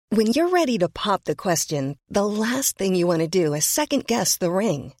When you're ready to pop the question, the last thing you want to do is second-guess the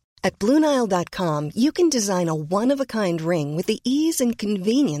ring. At BlueNile.com, you can design a one-of-a-kind ring with the ease and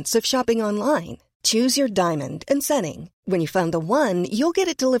convenience of shopping online. Choose your diamond and setting. When you find the one, you'll get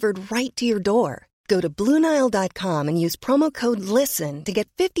it delivered right to your door. Go to BlueNile.com and use promo code LISTEN to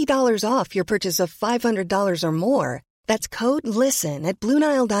get $50 off your purchase of $500 or more. That's code LISTEN at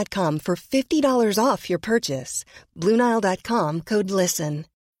BlueNile.com for $50 off your purchase. BlueNile.com, code LISTEN.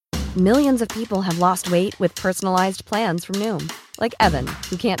 Millions of people have lost weight with personalized plans from Noom. Like Evan,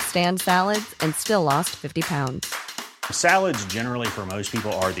 who can't stand salads and still lost 50 pounds. Salads generally for most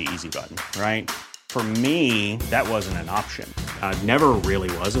people are the easy button, right? For me, that wasn't an option. I never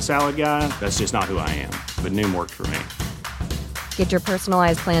really was a salad guy. That's just not who I am. But Noom worked for me. Get your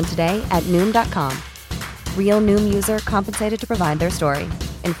personalized plan today at Noom.com. Real Noom user compensated to provide their story.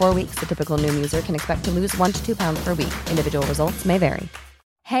 In 4 weeks, the typical Noom user can expect to lose 1 to 2 pounds per week. Individual results may vary.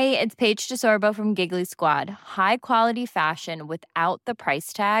 Hey, it's Paige DeSorbo from Giggly Squad. High quality fashion without the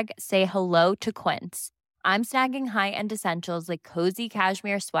price tag. Say hello to Quince. I'm snagging high-end essentials like cozy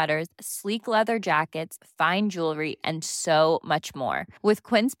cashmere sweaters, sleek leather jackets, fine jewelry, and so much more. With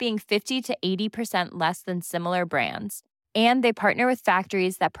Quince being 50 to 80% less than similar brands. And they partner with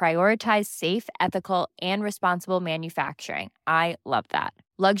factories that prioritize safe, ethical, and responsible manufacturing. I love that.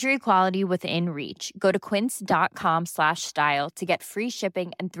 Luxury quality within reach. Go to quince.com/style to get free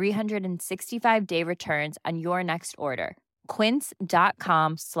shipping and 365-day returns on your next order.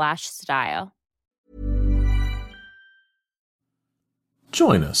 Quince.com/style.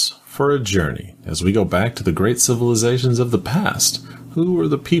 Join us for a journey as we go back to the great civilizations of the past. Who were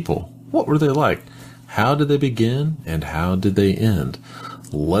the people? What were they like? How did they begin? And how did they end?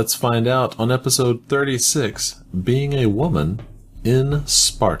 Let's find out on episode 36, Being a Woman in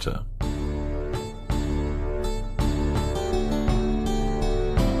Sparta.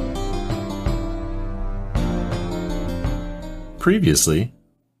 Previously,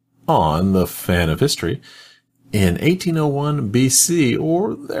 on the Fan of History, in 1801 BC,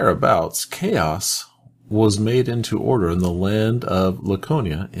 or thereabouts, chaos was made into order in the land of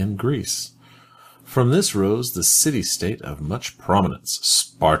Laconia in Greece. From this rose the city-state of much prominence,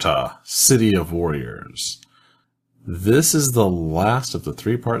 Sparta, city of warriors. This is the last of the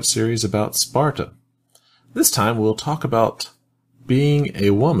 3-part series about Sparta. This time we'll talk about being a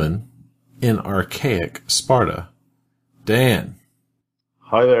woman in archaic Sparta. Dan.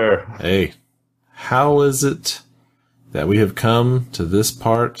 Hi there. Hey. How is it that we have come to this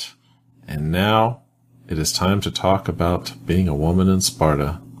part, and now it is time to talk about being a woman in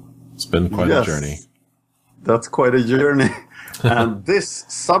Sparta? It's been quite a journey. That's quite a journey. And this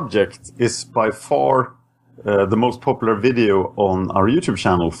subject is by far the most popular video on our YouTube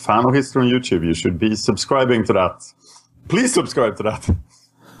channel, Fan of History on YouTube. You should be subscribing to that. Please subscribe to that.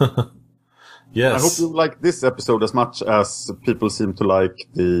 Yes. I hope you like this episode as much as people seem to like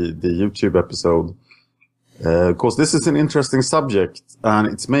the YouTube episode. Because this is an interesting subject, and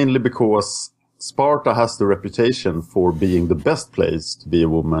it's mainly because Sparta has the reputation for being the best place to be a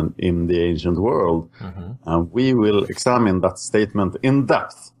woman in the ancient world. Mm-hmm. And we will examine that statement in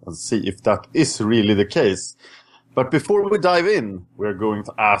depth and see if that is really the case. But before we dive in, we're going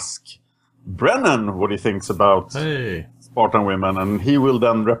to ask Brennan what he thinks about Spartan women, and he will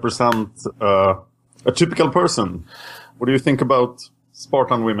then represent a typical person. What do you think about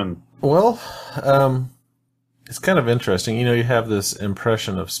Spartan women? Well, it's kind of interesting. You know, you have this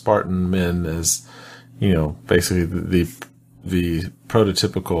impression of Spartan men as, you know, basically the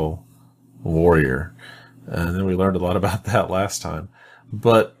prototypical warrior. And then we learned a lot about that last time.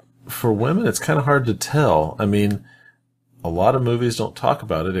 But for women, it's kind of hard to tell. I mean, a lot of movies don't talk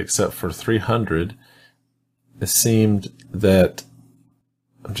about it except for 300. It seemed that,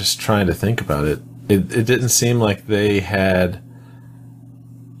 I'm just trying to think about it. It didn't seem like they had,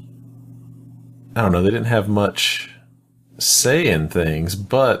 I don't know, they didn't have much say in things,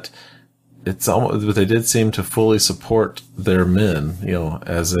 but it's almost, but they did seem to fully support their men, you know,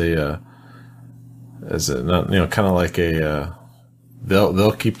 as a not, you know, kind of like a,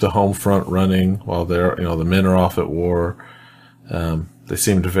 they'll keep the home front running while they're, you know, the men are off at war. They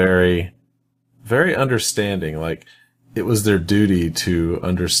seemed very, very understanding. Like it was their duty to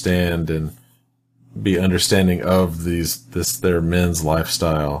understand and be understanding of their men's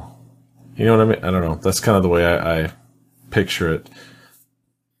lifestyle. You know what I mean? I don't know. That's kind of the way I picture it.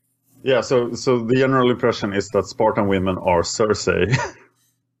 Yeah. So the general impression is that Spartan women are Cersei.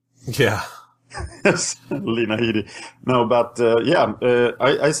 Yeah. Yes, Lena Headey. No, but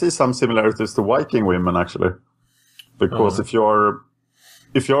I see some similarities to Viking women actually, because if you're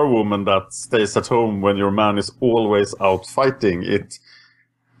a woman that stays at home when your man is always out fighting,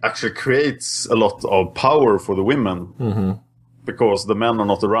 actually creates a lot of power for the women because the men are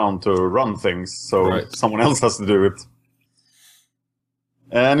not around to run things, so someone else has to do it.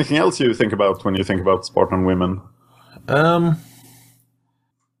 Anything else you think about when you think about Spartan women?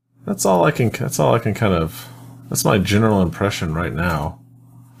 That's all I can kind of. That's my general impression right now.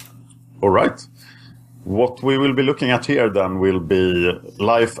 All right. What we will be looking at here then will be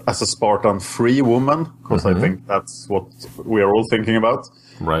life as a Spartan-free woman, because I think that's what we are all thinking about.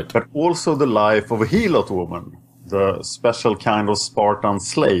 Right. But also the life of a Helot woman, the special kind of Spartan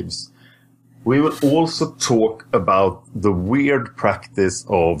slaves. We will also talk about the weird practice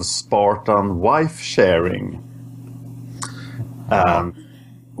of Spartan wife sharing. And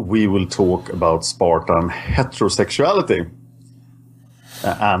we will talk about Spartan heterosexuality.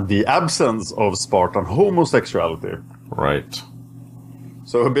 And the absence of Spartan homosexuality. Right.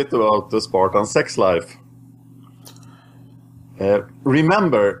 So a bit about the Spartan sex life.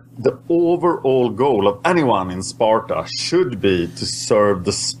 Remember, the overall goal of anyone in Sparta should be to serve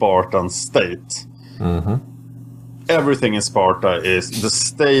the Spartan state. Everything in Sparta the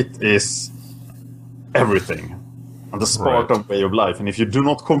state is everything. And the Spartan way of life. And if you do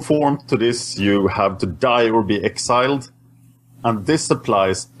not conform to this, you have to die or be exiled. And this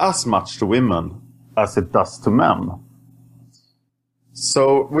applies as much to women as it does to men.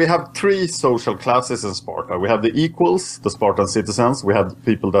 So we have 3 social classes in Sparta. We have the equals, the Spartan citizens. We have the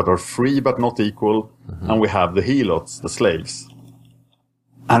people that are free but not equal. And we have the helots, the slaves.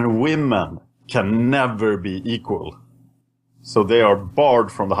 And women can never be equal. So they are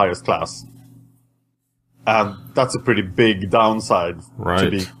barred from the highest class. And that's a pretty big downside to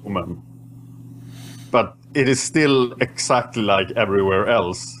being a woman. But it is still exactly like everywhere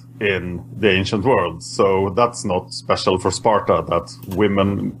else in the ancient world. So that's not special for Sparta, that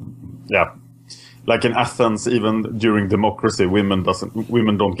women, like in Athens, even during democracy, women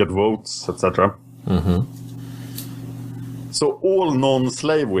don't get votes, etc. So all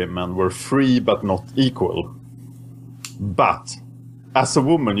non-slave women were free but not equal. But as a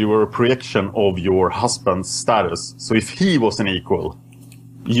woman, you were a projection of your husband's status. So if he was an equal,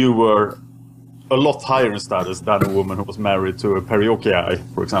 you were a lot higher in status than a woman who was married to a Perioikei,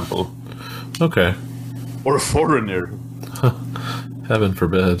 for example. Okay. Or a foreigner. Heaven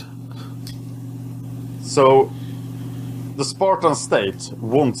forbid. So, the Spartan state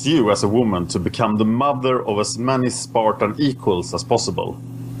wants you as a woman to become the mother of as many Spartan equals as possible.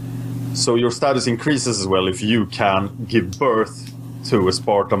 So your status increases as well if you can give birth to a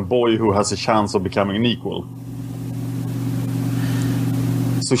Spartan boy who has a chance of becoming an equal.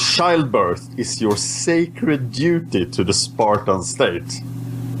 So childbirth is your sacred duty to the Spartan state.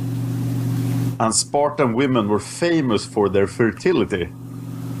 And Spartan women were famous for their fertility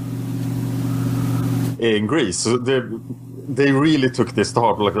in Greece. So they really took this to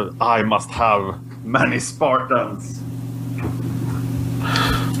heart, like, I must have many Spartans.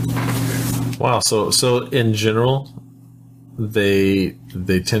 Wow, so in general, they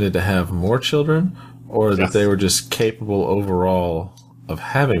tended to have more children, or that they were just capable overall of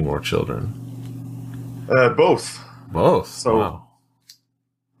having more children? Both. Both. So,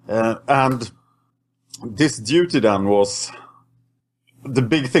 wow. And this duty then was the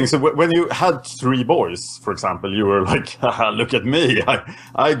big thing. So when you had 3 boys, for example, you were like, look at me.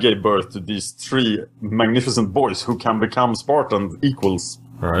 I gave birth to these 3 magnificent boys who can become Spartan equals.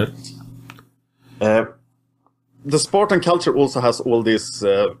 All right. The Spartan culture also has all this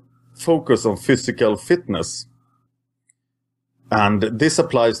focus on physical fitness. And this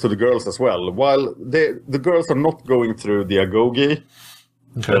applies to the girls as well. While the girls are not going through the agoge,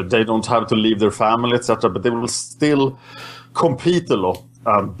 they don't have to leave their family, etc., but they will still compete a lot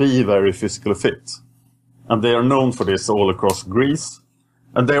and be very physically fit. And they are known for this all across Greece.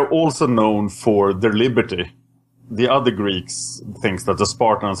 And they are also known for their liberty. The other Greeks think that the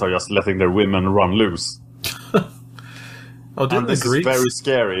Spartans are just letting their women run loose. And this is very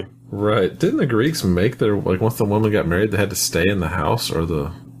scary. Right. Didn't the Greeks make their, like, once the woman got married, they had to stay in the house or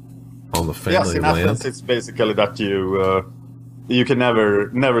on the family land? Yes, in Athens, it's basically that you can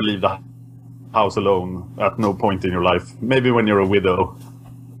never leave the house alone at no point in your life. Maybe when you're a widow.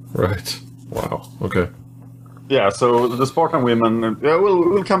 Right. Wow. Okay. Yeah, so the Spartan women,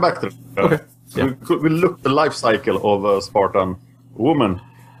 we'll come back to it. Okay. Yeah. We'll look at the life cycle of a Spartan woman.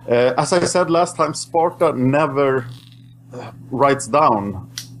 As I said last time, Sparta never writes down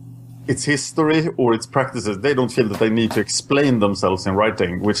its history or its practices. They don't feel that they need to explain themselves in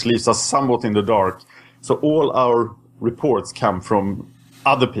writing, which leaves us somewhat in the dark. So all our reports come from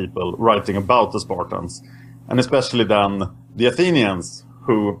other people writing about the Spartans, and especially then the Athenians,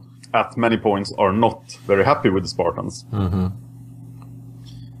 who at many points are not very happy with the Spartans.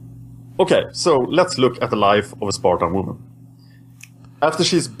 Okay, so let's look at the life of a Spartan woman. After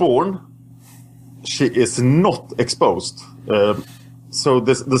she's born, she is not exposed. So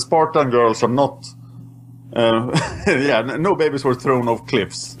the Spartan girls are not... no babies were thrown off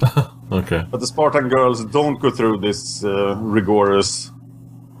cliffs. Okay. But the Spartan girls don't go through this rigorous...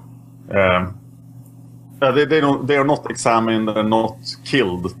 they are not examined and not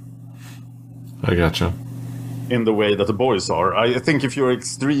killed. I gotcha. In the way that the boys are. I think if you're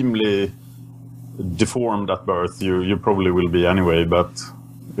extremely deformed at birth, you probably will be anyway, but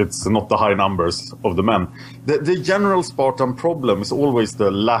it's not the high numbers of the men. The general Spartan problem is always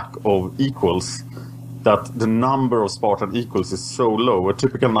the lack of equals, that the number of Spartan equals is so low. A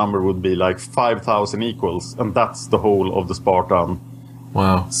typical number would be like 5,000 equals, and that's the whole of the Spartan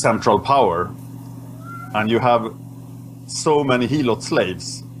central power. And you have so many helot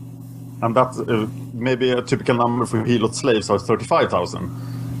slaves. And that maybe a typical number for helot slaves are 35,000.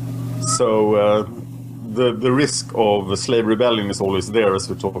 So the risk of slave rebellion is always there, as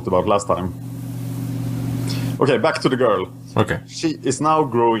we talked about last time. Okay, back to the girl. Okay. She is now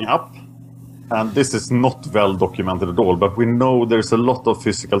growing up, and this is not well documented at all, but we know there's a lot of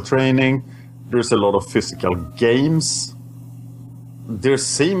physical training, there's a lot of physical games. There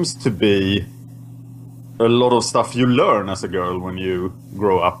seems to be a lot of stuff you learn as a girl when you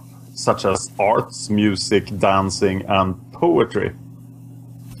grow up, such as arts, music, dancing, and poetry.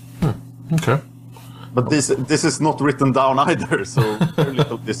 Okay. But this is not written down either, so very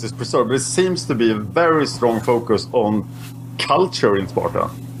little of this is preserved. But it seems to be a very strong focus on culture in Sparta.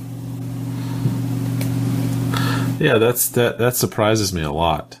 Yeah, that surprises me a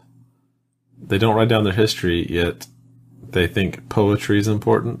lot. They don't write down their history, yet they think poetry is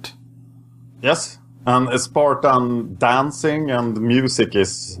important. Yes. And Spartan dancing and music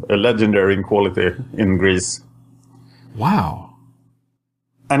is a legendary in quality in Greece. Wow.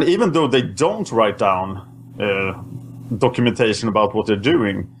 And even though they don't write down documentation about what they're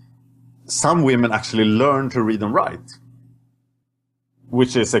doing, some women actually learn to read and write,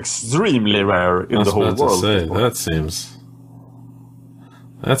 which is extremely rare in the whole world.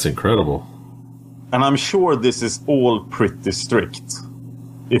 That's incredible. And I'm sure this is all pretty strict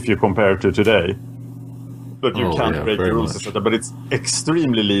if you compare to today. But you can't break the rules, etc. But it's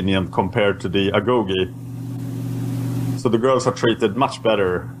extremely lenient compared to the agoge. So the girls are treated much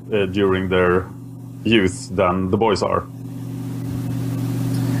better during their youth than the boys are.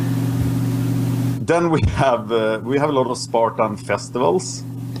 Then we have a lot of Spartan festivals.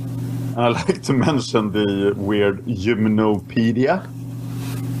 And I like to mention the weird Gymnopedia.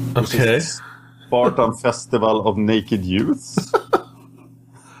 Okay. Spartan Festival of Naked Youths.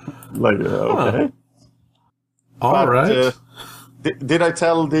 Okay. All right. Did I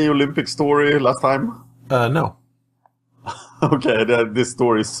tell the Olympic story last time? No. Okay, this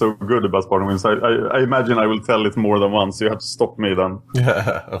story is so good about Spartan women. So I imagine I will tell it more than once. You have to stop me then.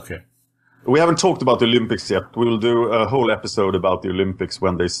 Yeah. Okay. We haven't talked about the Olympics yet. We will do a whole episode about the Olympics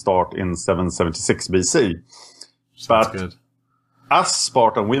when they start in 776 BC. Sounds good. As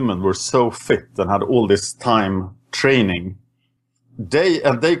Spartan women were so fit and had all this time training,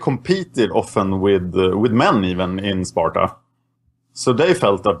 they competed often with men even in Sparta. So they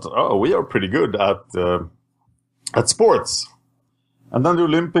felt that we are pretty good at sports. And then the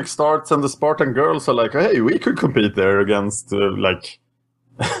Olympics starts and the Spartan girls are like, hey, we could compete there against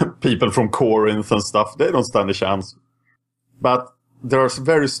people from Corinth and stuff. They don't stand a chance. But there are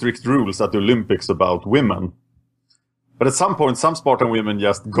very strict rules at the Olympics about women. But at some point, some Spartan women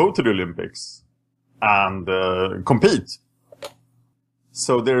just go to the Olympics and compete.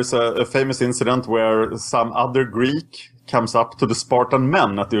 So there's a famous incident where some other Greek comes up to the Spartan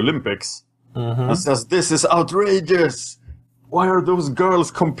men at the Olympics and says, this is outrageous. Why are those girls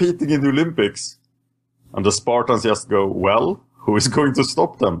competing in the Olympics? And the Spartans just go, well, who is going to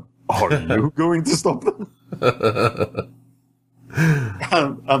stop them? Are you going to stop them?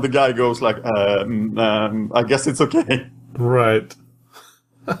 and the guy goes like, I guess it's okay. Right.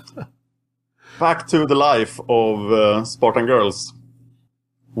 Back to the life of Spartan girls.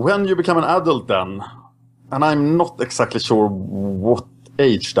 When you become an adult then, and I'm not exactly sure what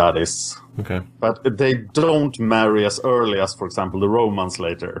age that is, okay, but they don't marry as early as, for example, the Romans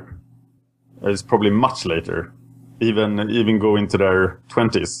later. It's probably much later, even go into their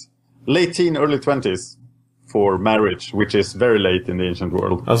 20s. Late teen, early 20s for marriage, which is very late in the ancient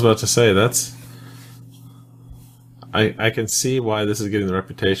world. I was about to say, I can see why this is getting the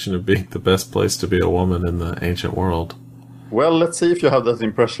reputation of being the best place to be a woman in the ancient world. Well, let's see if you have that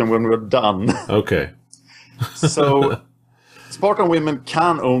impression when we're done. Okay. So, Spartan women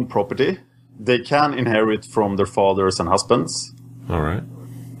can own property. They can inherit from their fathers and husbands. All right.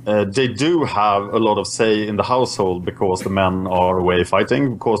 they do have a lot of say in the household because the men are away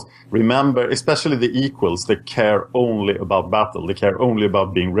fighting. Because remember, especially the equals, they care only about battle. They care only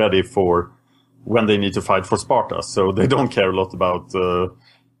about being ready for when they need to fight for Sparta. So they don't care a lot about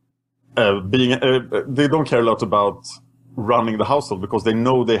they don't care a lot about running the household because they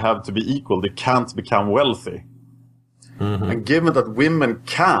know they have to be equal. They can't become wealthy. Mm-hmm. And given that women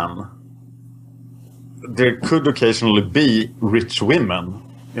can, there could occasionally be rich women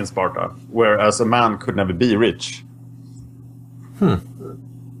in Sparta, whereas a man could never be rich.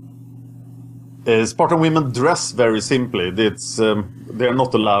 Spartan women dress very simply. They're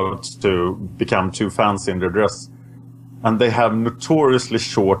not allowed to become too fancy in their dress. And they have notoriously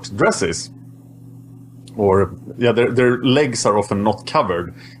short dresses. Their legs are often not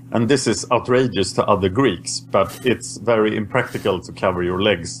covered. And this is outrageous to other Greeks, but it's very impractical to cover your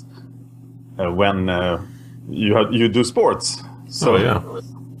legs when you do sports. So,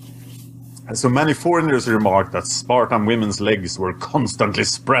 So many foreigners remarked that Spartan women's legs were constantly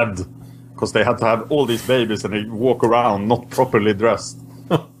spread because they had to have all these babies and they walk around not properly dressed.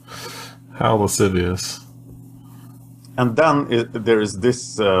 How lascivious. And then there is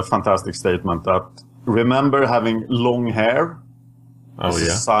this fantastic statement that remember having long hair is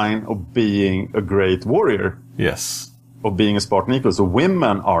a sign of being a great warrior. Yes. Of being a Spartan equal. So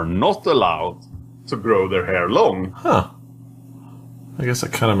women are not allowed to grow their hair long. Huh. I guess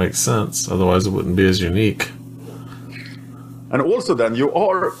that kind of makes sense. Otherwise, it wouldn't be as unique. And also then, you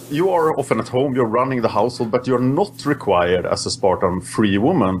are often at home, you're running the household, but you're not required as a Spartan free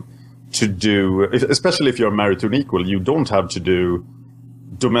woman to do, especially if you're married to an equal, you don't have to do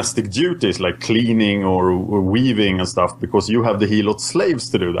domestic duties like cleaning or weaving and stuff, because you have the helot slaves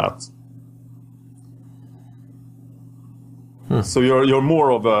to do that. So you're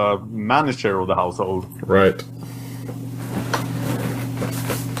more of a manager of the household. Right.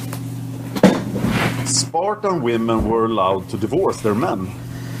 Spartan women were allowed to divorce their men.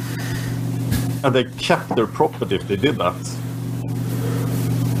 And they kept their property if they did that.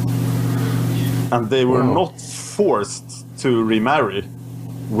 And they were not forced to remarry,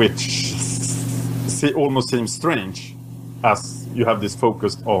 which almost seems strange, as you have this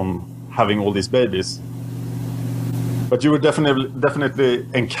focus on having all these babies. But you were definitely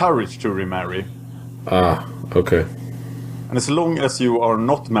encouraged to remarry. Ah, okay. And as long as you are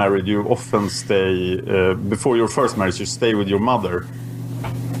not married, you often stay, before your first marriage, you stay with your mother.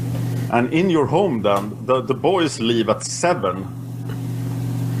 And in your home then, the boys leave at 7,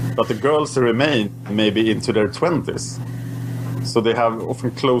 but the girls remain maybe into their 20s. So they have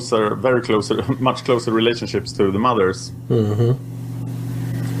often much closer relationships to the mothers. Mm-hmm.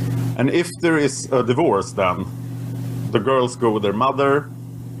 And if there is a divorce then, the girls go with their mother,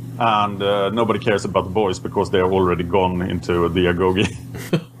 and nobody cares about the boys because they are already gone into the agoge.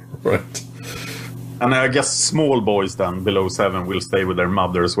 Right. And I guess small boys then, below 7, will stay with their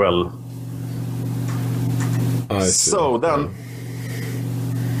mother as well. I see. So then,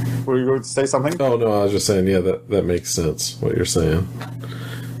 were you going to say something? Oh, no, I was just saying, that makes sense, what you're saying.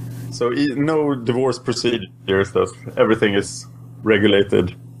 So no divorce procedures, everything is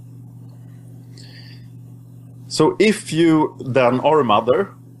regulated. So if you then are a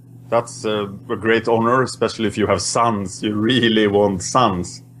mother, that's a great honor, especially if you have sons. You really want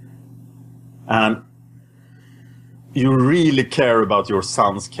sons. And you really care about your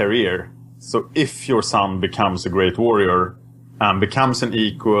son's career. So if your son becomes a great warrior and becomes an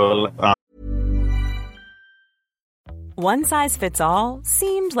equal... One size fits all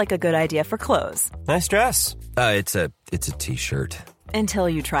seemed like a good idea for clothes. Nice dress. It's a t-shirt. Until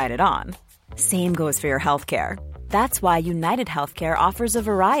you tried it on. Same goes for your healthcare. That's why United Healthcare offers a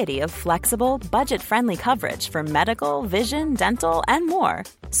variety of flexible, budget-friendly coverage for medical, vision, dental, and more.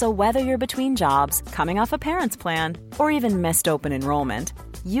 So whether you're between jobs, coming off a parent's plan, or even missed open enrollment,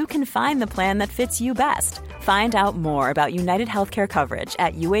 you can find the plan that fits you best. Find out more about United Healthcare coverage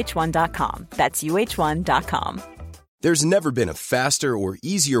at uh1.com. That's uh1.com. There's never been a faster or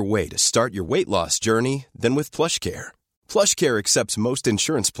easier way to start your weight loss journey than with PlushCare. PlushCare accepts most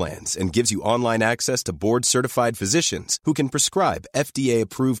insurance plans and gives you online access to board-certified physicians who can prescribe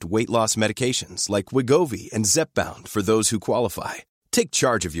FDA-approved weight loss medications like Wegovy and Zepbound for those who qualify. Take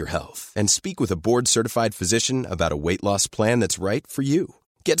charge of your health and speak with a board-certified physician about a weight loss plan that's right for you.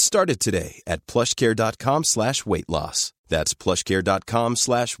 Get started today at plushcare.com/weightloss. That's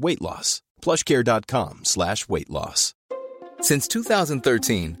plushcare.com/weightloss. plushcare.com/weightloss. Since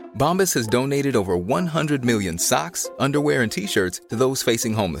 2013, Bombas has donated over 100 million socks, underwear, and T-shirts to those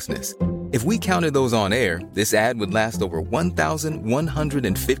facing homelessness. If we counted those on air, this ad would last over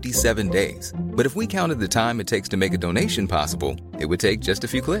 1,157 days. But if we counted the time it takes to make a donation possible, it would take just a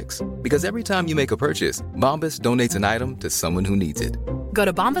few clicks. Because every time you make a purchase, Bombas donates an item to someone who needs it. Go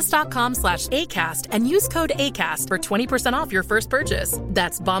to bombas.com/ACAST and use code ACAST for 20% off your first purchase.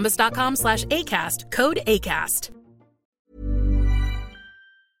 That's bombas.com/ACAST, code ACAST.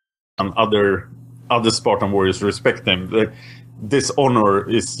 And other Spartan warriors respect him. This honor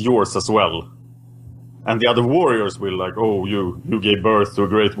is yours as well. And the other warriors will like, oh, you gave birth to a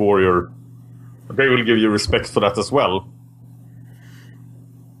great warrior. They will give you respect for that as well.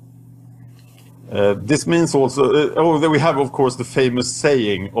 This means also... we have, of course, the famous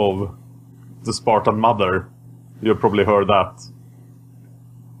saying of the Spartan mother. You've probably heard that.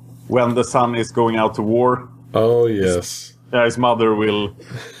 When the son is going out to war... Oh, yes. His mother will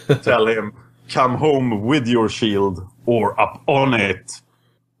tell him, come home with your shield or up on it.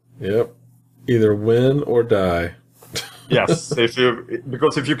 Yep. Either win or die. Yes,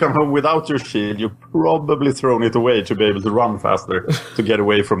 because if you come home without your shield, you've probably thrown it away to be able to run faster, to get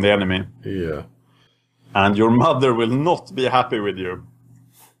away from the enemy. Yeah. And your mother will not be happy with you.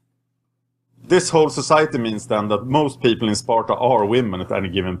 This whole society means then that most people in Sparta are women at any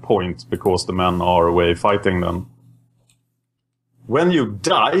given point because the men are away fighting them. When you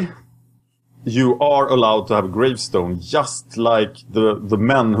die, you are allowed to have a gravestone, just like the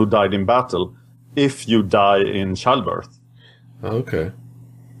men who died in battle, if you die in childbirth. Okay.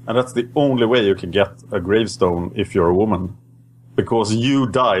 And that's the only way you can get a gravestone if you're a woman. Because you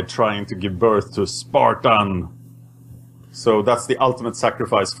died trying to give birth to a Spartan. So that's the ultimate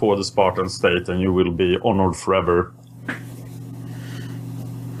sacrifice for the Spartan state, and you will be honored forever.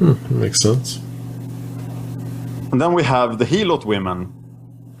 Makes sense. And then we have the Helot women.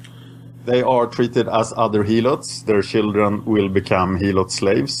 They are treated as other Helots. Their children will become Helot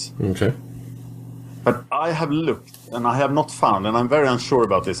slaves. Okay. But I have looked, and I have not found, and I'm very unsure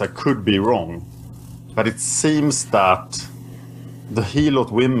about this, I could be wrong, but it seems that the Helot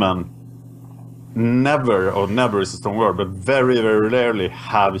women never is a strong word, but very, very rarely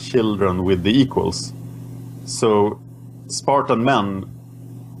have children with the equals. So Spartan men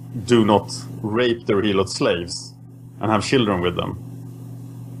do not rape their Helot slaves and have children with them.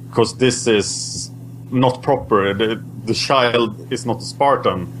 Because this is not proper. The child is not a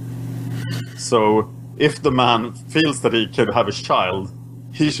Spartan. So if the man feels that he can have a child,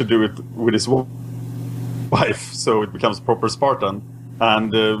 he should do it with his wife, so it becomes proper Spartan.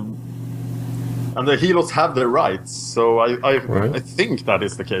 And the Helots have their rights. So I think that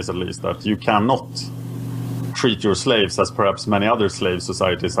is the case, at least, that you cannot treat your slaves as perhaps many other slave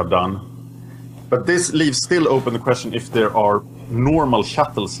societies have done. But this leaves still open the question if there are normal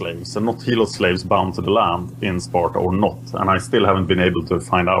chattel slaves and not Helot slaves bound to the land in Sparta or not. And I still haven't been able to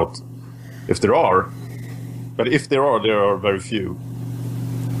find out if there are. But if there are very few.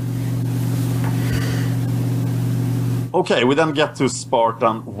 Okay, we then get to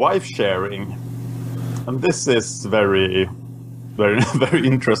Spartan wife sharing. And this is very, very, very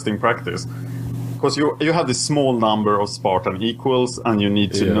interesting practice. Because you have this small number of Spartan equals, and you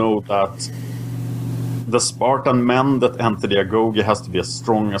need to know that the Spartan men that enter the agoge has to be as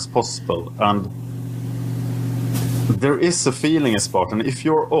strong as possible. And there is a feeling in Spartan, if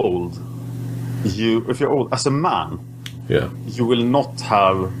you're old as a man, you will not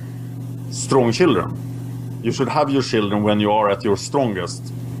have strong children. You should have your children when you are at your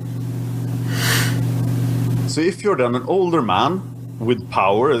strongest. So if you're then an older man with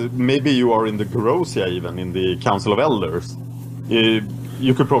power, maybe you are in the Gerousia even, in the Council of Elders,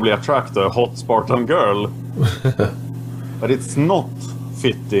 you could probably attract a hot Spartan girl. But it's not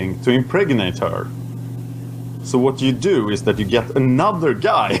fitting to impregnate her. So what you do is that you get another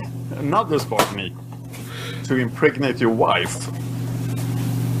guy, another Spartan equal, to impregnate your wife.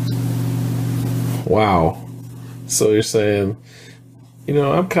 Wow. So you're saying,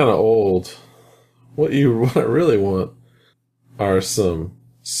 I'm kind of old. What I really want are some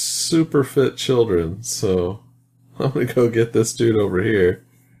super fit children. So I'm going to go get this dude over here.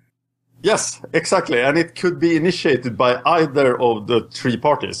 Yes, exactly. And it could be initiated by either of the three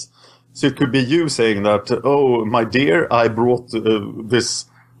parties. So it could be you saying that, oh, my dear, I brought this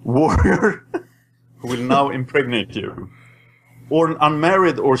warrior who will now impregnate you. Or an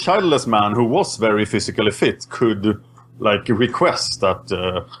unmarried or childless man who was very physically fit could request that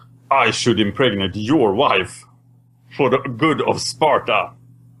I should impregnate your wife for the good of Sparta.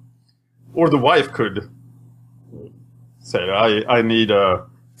 Or the wife could say, I need a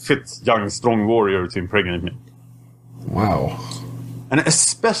fit, young, strong warrior to impregnate me. Wow. And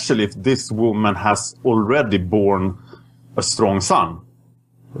especially if this woman has already born a strong son.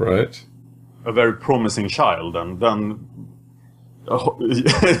 Right. a very promising child, and then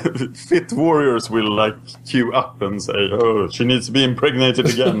fit warriors will like queue up and say, "Oh, she needs to be impregnated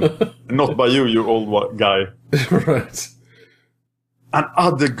again." Not by you old guy. Right. And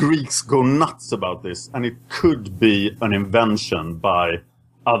other Greeks go nuts about this, and it could be an invention by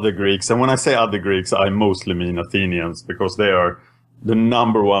other Greeks. And when I say other Greeks, I mostly mean Athenians, because they are the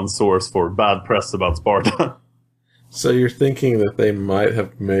number one source for bad press about Sparta. So you're thinking that they might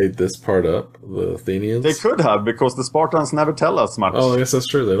have made this part up, the Athenians? They could have, because the Spartans never tell us much. Oh, I guess that's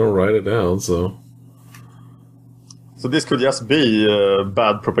true. They don't write it down, so... So this could just be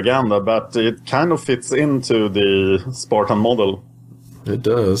bad propaganda, but it kind of fits into the Spartan model. It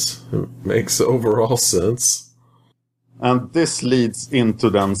does. It makes overall sense. And this leads into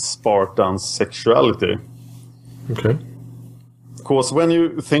then Spartan sexuality. Okay. Because when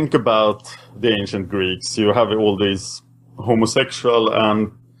you think about the ancient Greeks, you have all these homosexual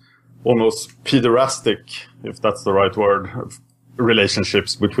and almost pederastic, if that's the right word,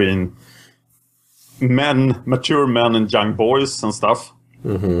 relationships between men, mature men and young boys and stuff.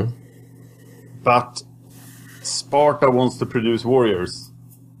 Mm-hmm. But Sparta wants to produce warriors.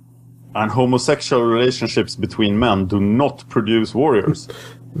 And homosexual relationships between men do not produce warriors.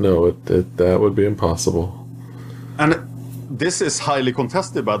 No, that would be impossible. And this is highly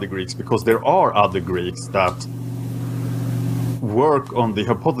contested by the Greeks, because there are other Greeks that work on the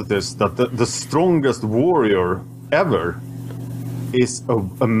hypothesis that the strongest warrior ever is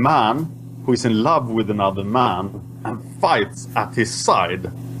a man who is in love with another man and fights at his side.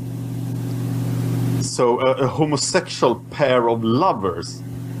 So a homosexual pair of lovers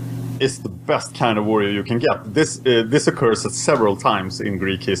is the best kind of warrior you can get. This occurs at several times in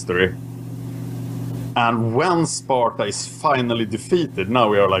Greek history. And when Sparta is finally defeated, now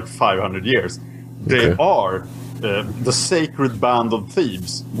we are like 500 years, they are the sacred band of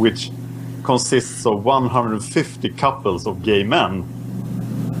Thebes, which consists of 150 couples of gay men,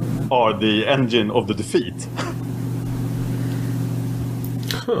 are the engine of the defeat.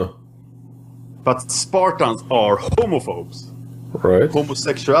 Huh. But Spartans are homophobes. Right.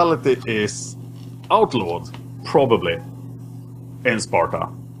 Homosexuality is outlawed, probably, in Sparta.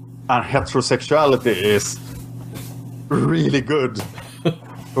 And heterosexuality is really good.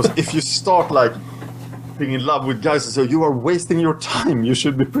 Because if you start like being in love with guys, so you are wasting your time. You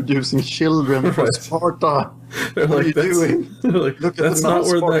should be producing children for Sparta. What are you doing? Like, look, that's not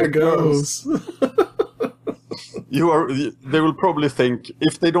where that goes. They will probably think,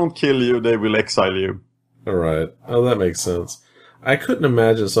 if they don't kill you, they will exile you. All right. Oh, that makes sense. I couldn't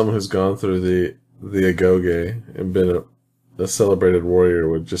imagine someone who's gone through the Agoge and been a celebrated warrior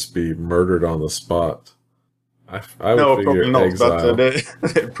would just be murdered on the spot. I would figure probably not. exile. But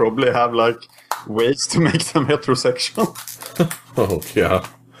they probably have like ways to make them heterosexual. Oh yeah,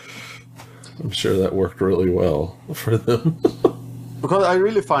 I'm sure that worked really well for them. Because I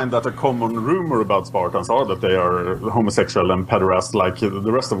really find that a common rumor about Spartans are that they are homosexual and pederast, like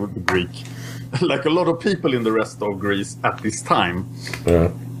the rest of the Greek. Like a lot of people in the rest of Greece at this time.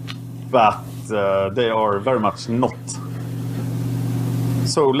 Yeah. But they are very much not.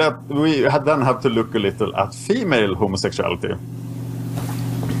 So we then have to look a little at female homosexuality.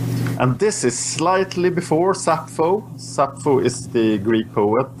 And this is slightly before Sappho. Sappho is the Greek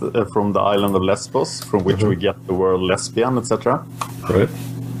poet from the island of Lesbos, from which we get the word lesbian, etc. Right.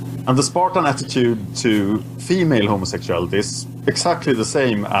 And the Spartan attitude to female homosexuality is exactly the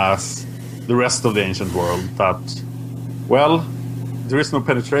same as the rest of the ancient world, that, well, there is no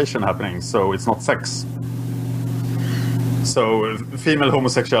penetration happening, so it's not sex. So female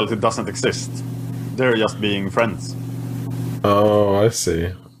homosexuality doesn't exist. They're just being friends. Oh, I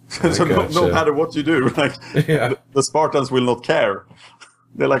see. So no matter what you do, like the Spartans will not care.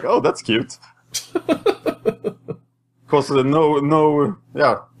 They're like, oh, that's cute. Because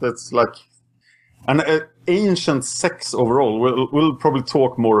that's like an ancient sex overall. We'll probably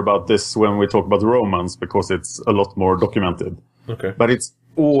talk more about this when we talk about the Romans, because it's a lot more documented. Okay. But it's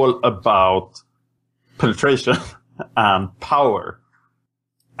all about penetration and power.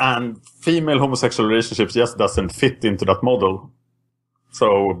 And female homosexual relationships just doesn't fit into that model.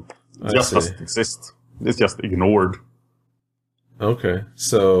 So it just doesn't exist. It's just ignored. Okay.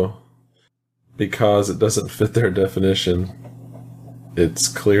 So because it doesn't fit their definition, it's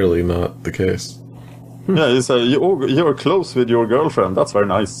clearly not the case. Yeah, you say you're close with your girlfriend. That's very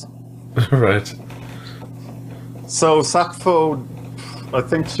nice. Right. So Sappho, I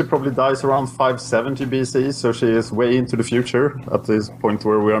think she probably dies around 570 BC, so she is way into the future at this point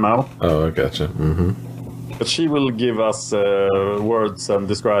where we are now. Oh, I gotcha. Mm-hmm. But she will give us words and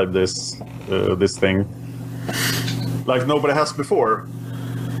describe this thing like nobody has before.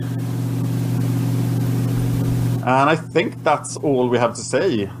 And I think that's all we have to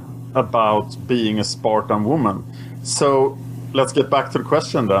say about being a Spartan woman. So let's get back to the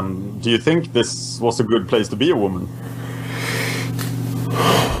question then. Do you think this was a good place to be a woman?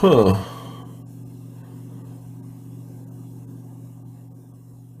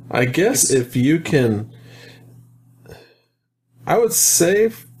 I guess if you can... I would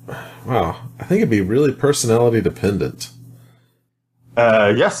say... Wow, I think it'd be really personality dependent.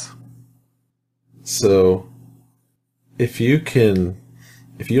 Yes. So, if you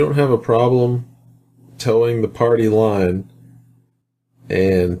don't have a problem towing the party line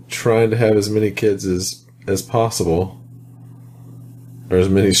and trying to have as many kids as possible, or as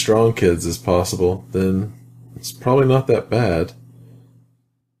many strong kids as possible, then it's probably not that bad.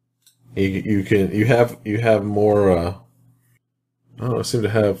 You have more. I don't know. Seem to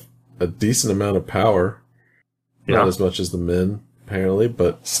have a decent amount of power. Not as much as the men, apparently,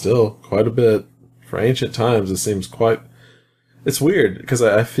 but still quite a bit. For ancient times, it seems quite... It's weird, because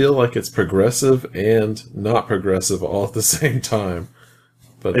I feel like it's progressive and not progressive all at the same time.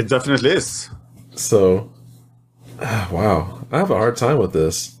 But it definitely is. So, wow. I have a hard time with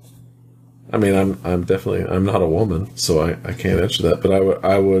this. I mean, I'm not a woman, so I can't answer that. But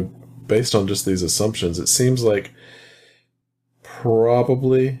I would, based on just these assumptions, it seems like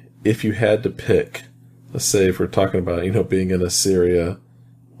probably if you had to pick, let's say if we're talking about, being in Assyria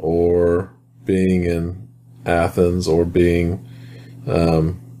or being in Athens or being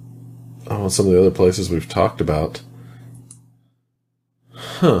some of the other places we've talked about.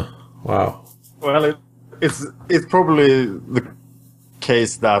 Wow. Well, it's probably the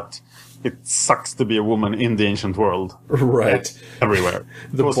case that it sucks to be a woman in the ancient world. Right. Everywhere.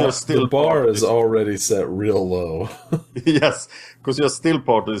 The bar is already set real low. Yes, because you're still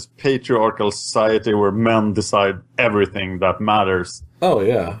part of this patriarchal society where men decide everything that matters. Oh,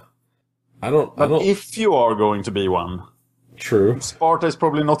 yeah. But if you are going to be one, true, Sparta is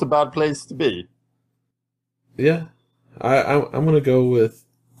probably not a bad place to be. Yeah, I'm going to go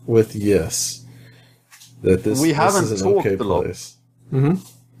with yes. That this is an okay place. Mm-hmm.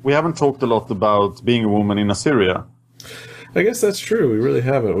 We haven't talked a lot about being a woman in Assyria. I guess that's true. We really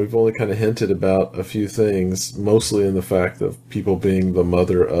haven't. We've only kind of hinted about a few things, mostly in the fact of people being the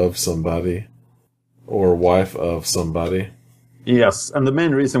mother of somebody or wife of somebody. Yes, and the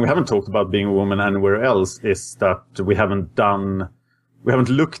main reason we haven't talked about being a woman anywhere else is that we haven't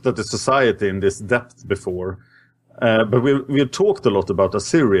looked at the society in this depth before. But we've talked a lot about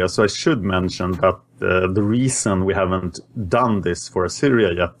Assyria, so I should mention that the reason we haven't done this for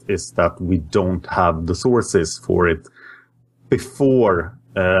Assyria yet is that we don't have the sources for it before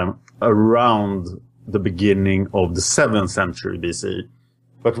around the beginning of the 7th century BC.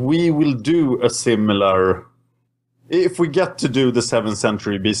 But we will do a similar... If we get to do the 7th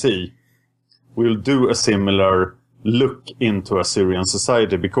century BC, we'll do a similar look into Assyrian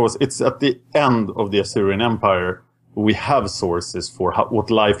society, because it's at the end of the Assyrian Empire we have sources for what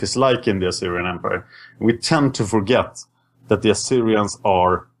life is like in the Assyrian Empire. We tend to forget that the Assyrians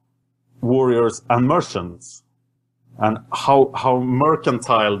are warriors and merchants. And how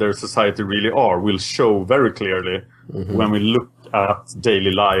mercantile their society really are will show very clearly when we look at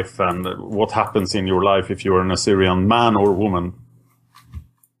daily life and what happens in your life if you're an Assyrian man or woman.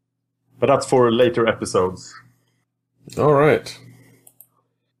 But that's for later episodes. All right.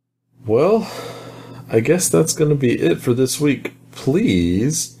 Well, I guess that's going to be it for this week.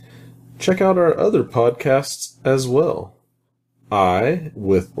 Please check out our other podcasts as well. I,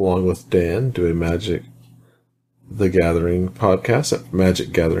 along with Dan, do a Magic the Gathering podcast at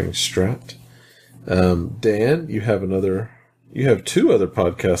Magic Gathering Strat. Dan, you have 2 other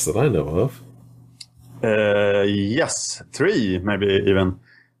podcasts that I know of. Yes, 3 maybe even.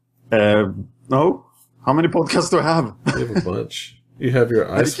 No? How many podcasts do I have? You have a bunch. You have your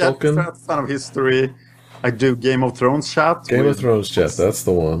Ice Vulcan. Fan of History. I do Game of Thrones chat. Game of Thrones chat, that's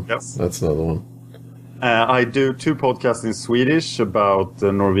the one. Yes. That's another one. I do 2 podcasts in Swedish about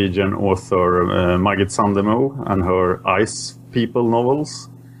the Norwegian author Margit Sandemo and her Ice People novels.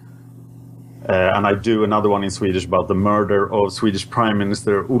 And I do another one in Swedish about the murder of Swedish Prime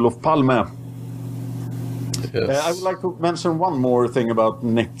Minister Olof Palme. Yes. I would like to mention one more thing about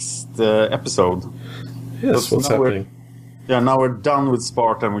next episode. Yes, what's happening? Now we're done with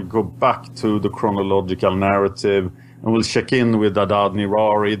Sparta and we go back to the chronological narrative and we'll check in with Adad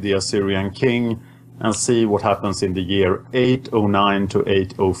Nirari, the Assyrian king, and see what happens in the year 809 to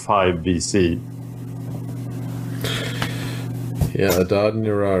 805 BC. Yeah, Adad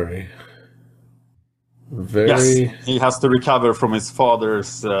Nirari. Yes, he has to recover from his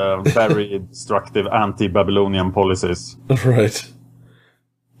father's very destructive anti-Babylonian policies. Right.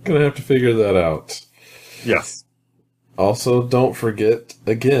 Gonna have to figure that out. Yes. Also, don't forget,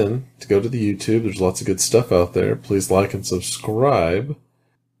 again, to go to the YouTube. There's lots of good stuff out there. Please like and subscribe.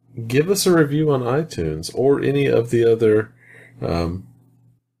 Give us a review on iTunes or any of the other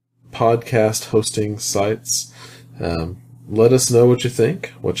podcast hosting sites. Let us know what you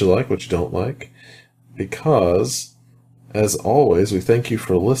think, what you like, what you don't like. Because, as always, we thank you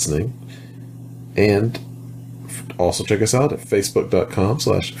for listening. And also check us out at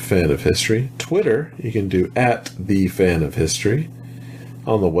facebook.com/fanofhistory. Twitter, you can do @thefanofhistory.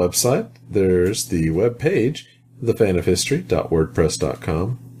 On the website, there's the webpage,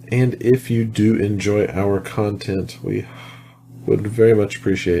 thefanofhistory.wordpress.com. And if you do enjoy our content, we would very much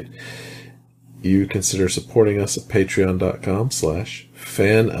appreciate you consider supporting us at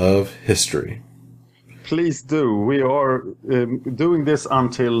patreon.com/fanofhistory. Please do. We are doing this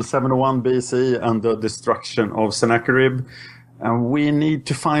until 701 BC and the destruction of Sennacherib. And we need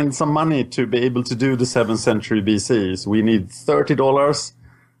to find some money to be able to do the 7th century BC. So we need $30.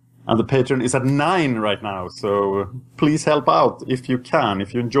 And the Patreon is at 9 right now. So please help out if you can,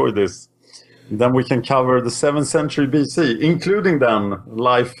 if you enjoy this. Then we can cover the 7th century BC, including then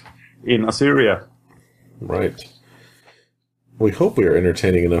life in Assyria. Right. We hope we are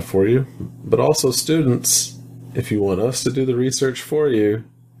entertaining enough for you, but also students, if you want us to do the research for you,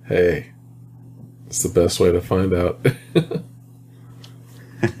 hey, it's the best way to find out.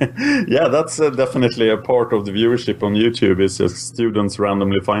 Yeah, that's definitely a part of the viewership on YouTube. It's just students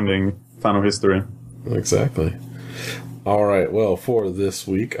randomly finding Fan of History. Exactly. All right, well, for this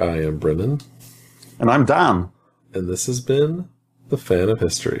week, I am Brennan. And I'm Dan. And this has been the Fan of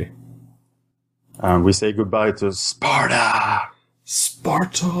History. And we say goodbye to Sparta.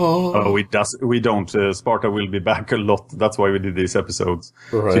 Sparta. Oh, we don't. Sparta will be back a lot. That's why we did these episodes.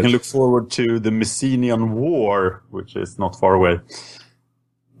 Right. So you can look forward to the Messenian War, which is not far away.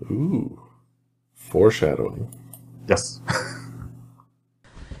 Ooh. Foreshadowing. Yes.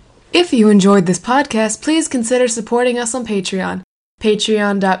 If you enjoyed this podcast, please consider supporting us on Patreon.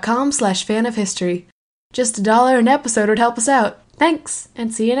 Patreon.com/fanofhistory. Just $1 an episode would help us out. Thanks,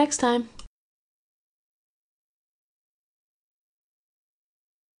 and see you next time.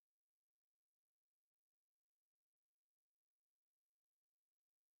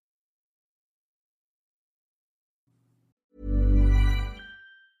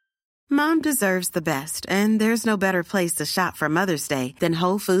 Mom deserves the best, and there's no better place to shop for Mother's Day than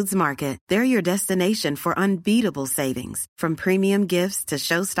Whole Foods Market. They're your destination for unbeatable savings, from premium gifts to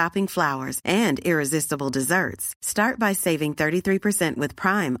show-stopping flowers and irresistible desserts. Start by saving 33% with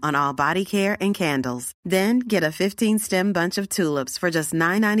Prime on all body care and candles. Then get a 15-stem bunch of tulips for just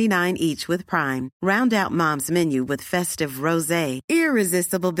 $9.99 each with Prime. Round out Mom's menu with festive rosé,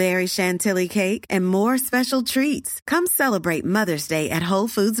 irresistible berry chantilly cake, and more special treats. Come celebrate Mother's Day at Whole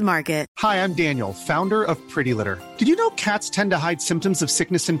Foods Market. Hi, I'm Daniel, founder of Pretty Litter. Did you know cats tend to hide symptoms of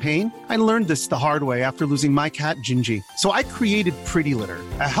sickness and pain? I learned this the hard way after losing my cat, Gingy. So I created Pretty Litter,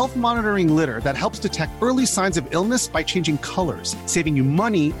 a health monitoring litter that helps detect early signs of illness by changing colors, saving you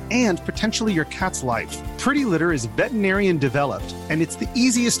money and potentially your cat's life. Pretty Litter is veterinarian developed, and it's the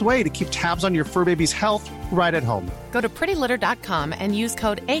easiest way to keep tabs on your fur baby's health right at home. Go to prettylitter.com and use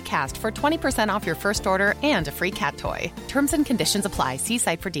code ACAST for 20% off your first order and a free cat toy. Terms and conditions apply. See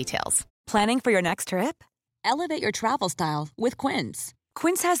site for details. Planning for your next trip? Elevate your travel style with Quince.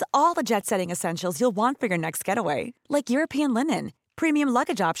 Quince has all the jet-setting essentials you'll want for your next getaway, like European linen, premium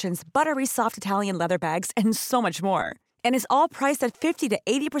luggage options, buttery soft Italian leather bags, and so much more. And is all priced at 50 to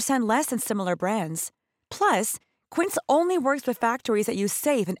 80% less than similar brands. Plus, Quince only works with factories that use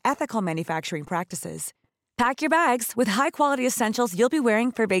safe and ethical manufacturing practices. Pack your bags with high-quality essentials you'll be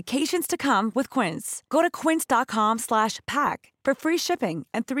wearing for vacations to come with Quince. Go to quince.com/pack for free shipping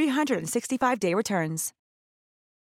and 365-day returns.